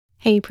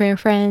Hey, prayer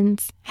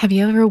friends. Have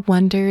you ever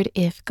wondered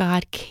if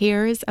God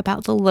cares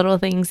about the little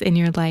things in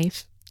your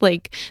life?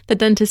 Like the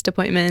dentist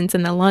appointments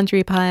and the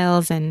laundry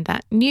piles and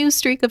that new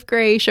streak of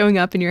gray showing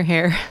up in your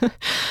hair.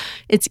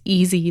 It's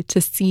easy to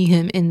see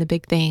him in the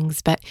big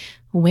things, but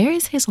where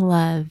is his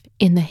love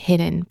in the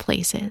hidden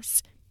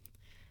places?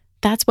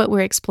 That's what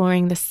we're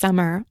exploring this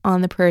summer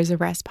on the Prayers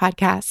of Rest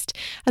podcast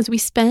as we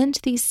spend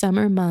these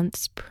summer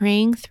months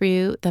praying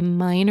through the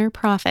minor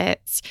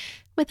prophets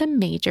with a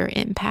major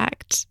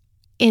impact.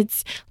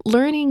 It's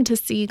learning to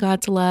see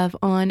God's love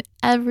on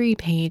every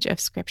page of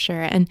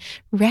Scripture and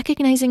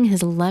recognizing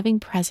his loving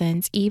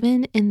presence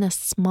even in the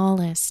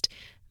smallest,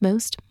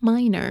 most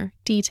minor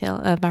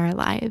detail of our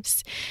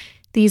lives.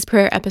 These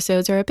prayer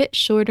episodes are a bit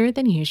shorter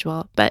than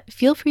usual, but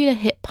feel free to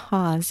hit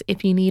pause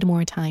if you need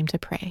more time to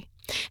pray.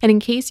 And in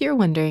case you're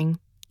wondering,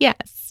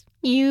 yes,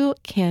 you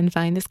can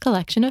find this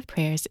collection of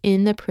prayers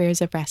in the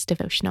Prayers of Rest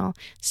devotional,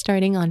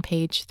 starting on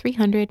page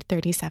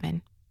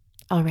 337.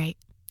 All right,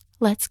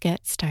 let's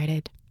get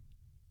started.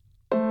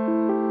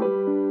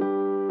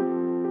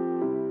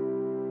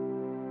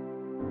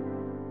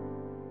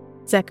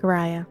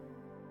 Zechariah.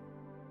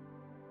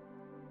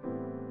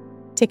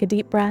 Take a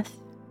deep breath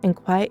and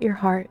quiet your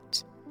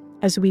heart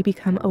as we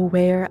become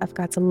aware of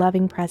God's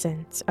loving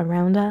presence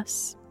around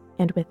us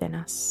and within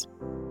us.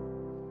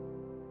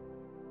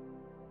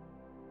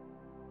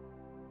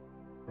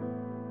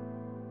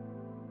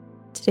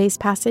 Today's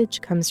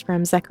passage comes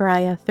from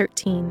Zechariah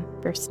 13,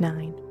 verse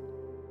 9.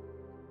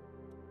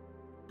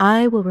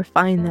 I will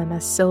refine them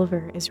as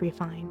silver is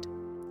refined,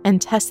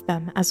 and test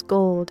them as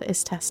gold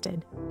is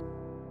tested.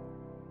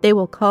 They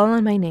will call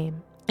on my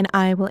name, and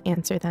I will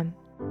answer them.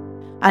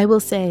 I will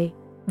say,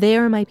 they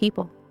are my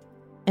people,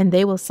 and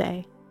they will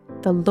say,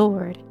 the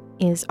Lord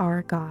is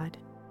our God.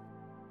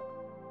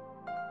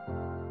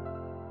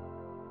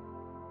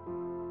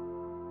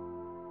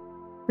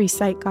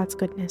 Recite God's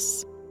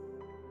goodness.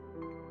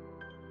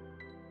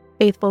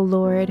 Faithful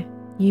Lord,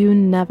 you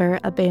never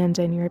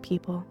abandon your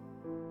people.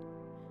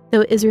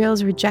 Though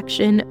Israel's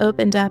rejection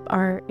opened up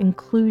our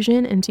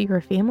inclusion into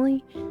your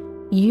family,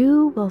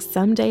 you will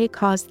someday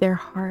cause their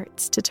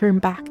hearts to turn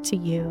back to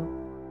you.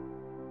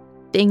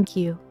 Thank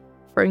you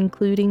for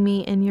including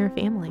me in your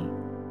family.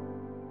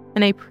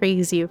 And I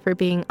praise you for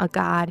being a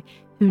God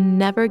who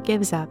never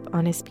gives up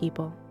on his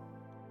people.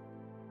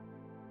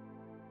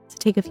 So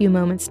take a few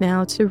moments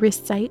now to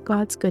recite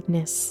God's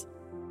goodness,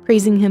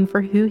 praising him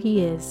for who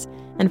he is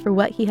and for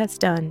what he has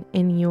done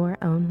in your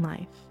own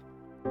life.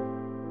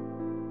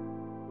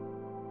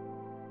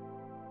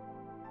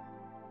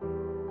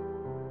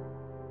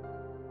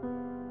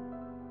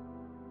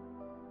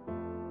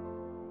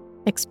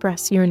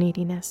 Express your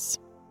neediness.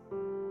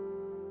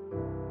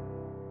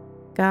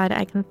 God,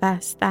 I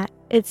confess that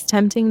it's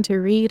tempting to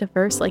read a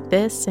verse like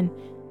this and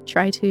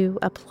try to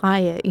apply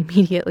it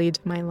immediately to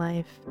my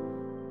life.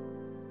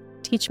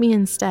 Teach me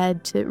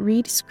instead to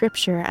read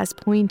Scripture as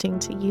pointing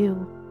to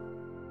you.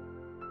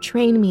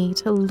 Train me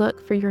to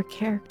look for your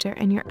character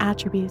and your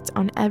attributes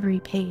on every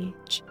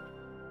page.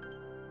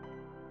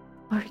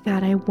 Lord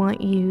God, I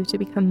want you to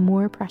become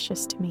more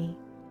precious to me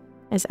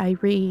as I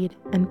read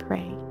and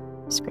pray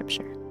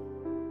Scripture.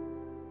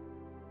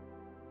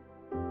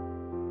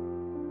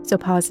 So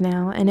pause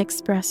now and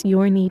express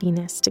your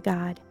neediness to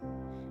God,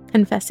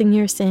 confessing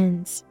your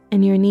sins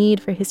and your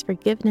need for his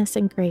forgiveness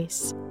and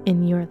grace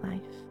in your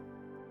life.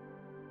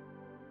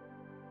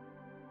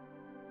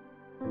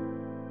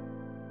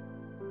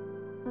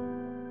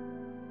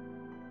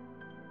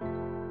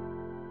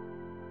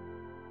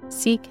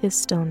 Seek his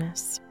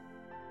stillness.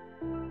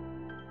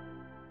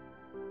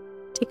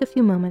 Take a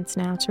few moments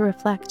now to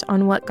reflect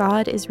on what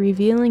God is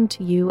revealing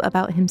to you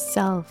about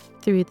himself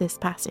through this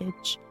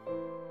passage.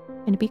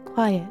 And be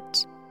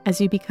quiet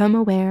as you become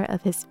aware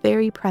of his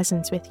very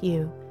presence with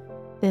you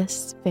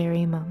this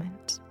very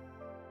moment.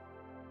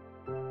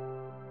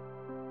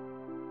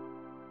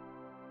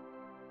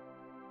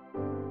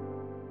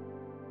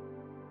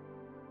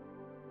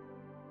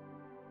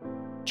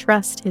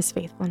 Trust his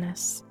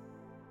faithfulness.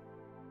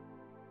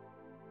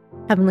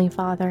 Heavenly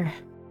Father,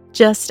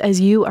 just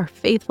as you are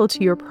faithful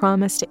to your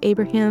promise to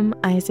Abraham,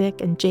 Isaac,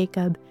 and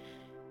Jacob,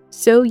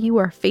 so you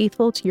are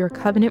faithful to your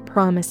covenant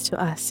promise to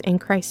us in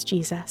Christ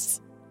Jesus.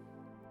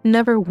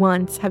 Never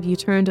once have you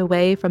turned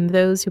away from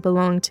those who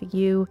belong to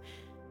you,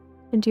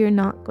 and you're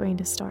not going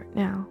to start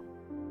now.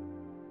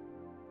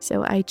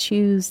 So I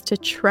choose to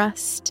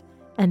trust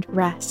and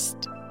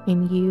rest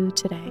in you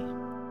today.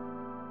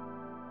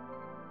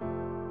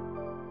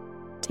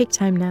 Take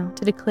time now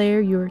to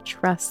declare your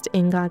trust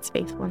in God's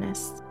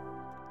faithfulness,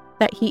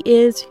 that he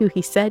is who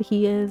he said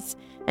he is,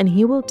 and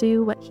he will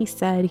do what he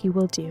said he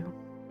will do,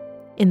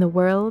 in the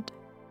world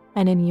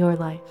and in your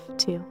life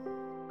too.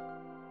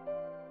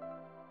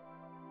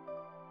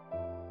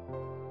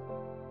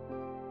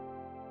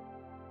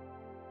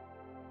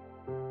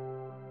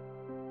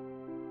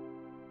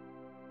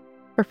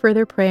 For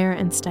further prayer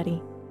and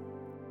study,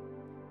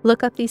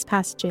 look up these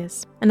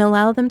passages and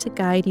allow them to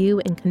guide you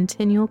in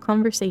continual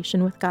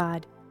conversation with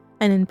God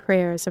and in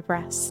prayers of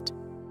rest.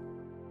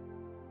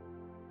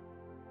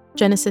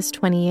 Genesis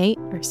 28,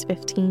 verse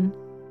 15,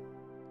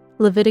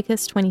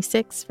 Leviticus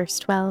 26, verse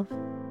 12,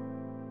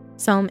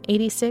 Psalm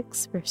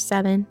 86, verse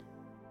 7,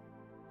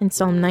 and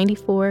Psalm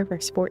 94,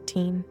 verse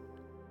 14,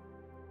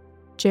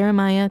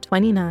 Jeremiah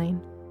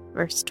 29,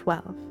 verse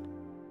 12.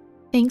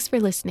 Thanks for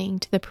listening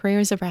to the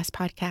Prayers of Rest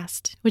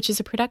podcast, which is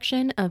a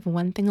production of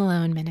One Thing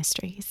Alone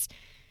Ministries.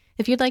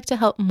 If you'd like to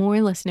help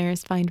more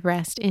listeners find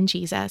rest in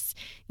Jesus,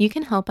 you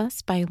can help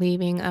us by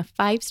leaving a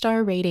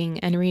 5-star rating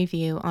and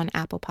review on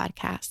Apple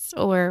Podcasts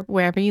or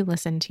wherever you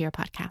listen to your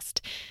podcast.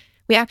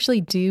 We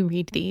actually do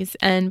read these,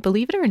 and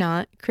believe it or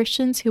not,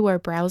 Christians who are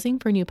browsing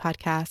for new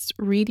podcasts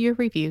read your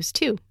reviews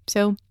too,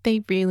 so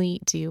they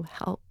really do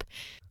help.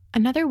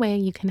 Another way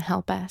you can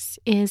help us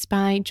is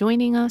by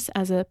joining us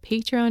as a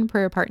Patreon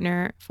prayer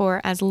partner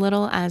for as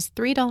little as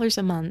 $3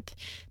 a month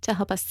to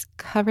help us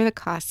cover the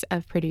costs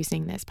of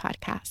producing this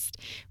podcast.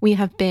 We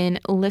have been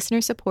listener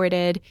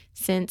supported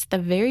since the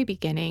very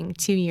beginning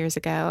 2 years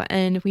ago,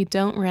 and we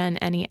don't run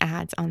any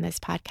ads on this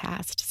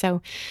podcast.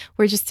 So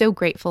we're just so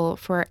grateful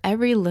for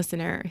every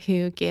listener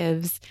who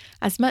gives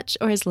as much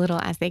or as little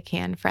as they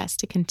can for us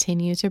to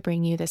continue to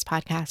bring you this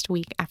podcast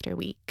week after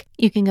week.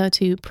 You can go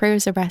to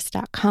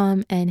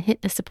prayersofrest.com and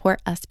hit the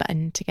support us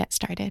button to get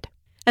started.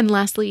 And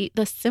lastly,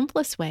 the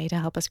simplest way to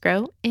help us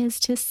grow is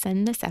to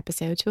send this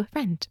episode to a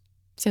friend.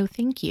 So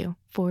thank you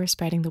for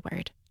spreading the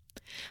word.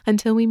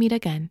 Until we meet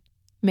again,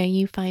 may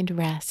you find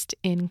rest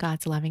in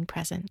God's loving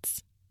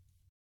presence.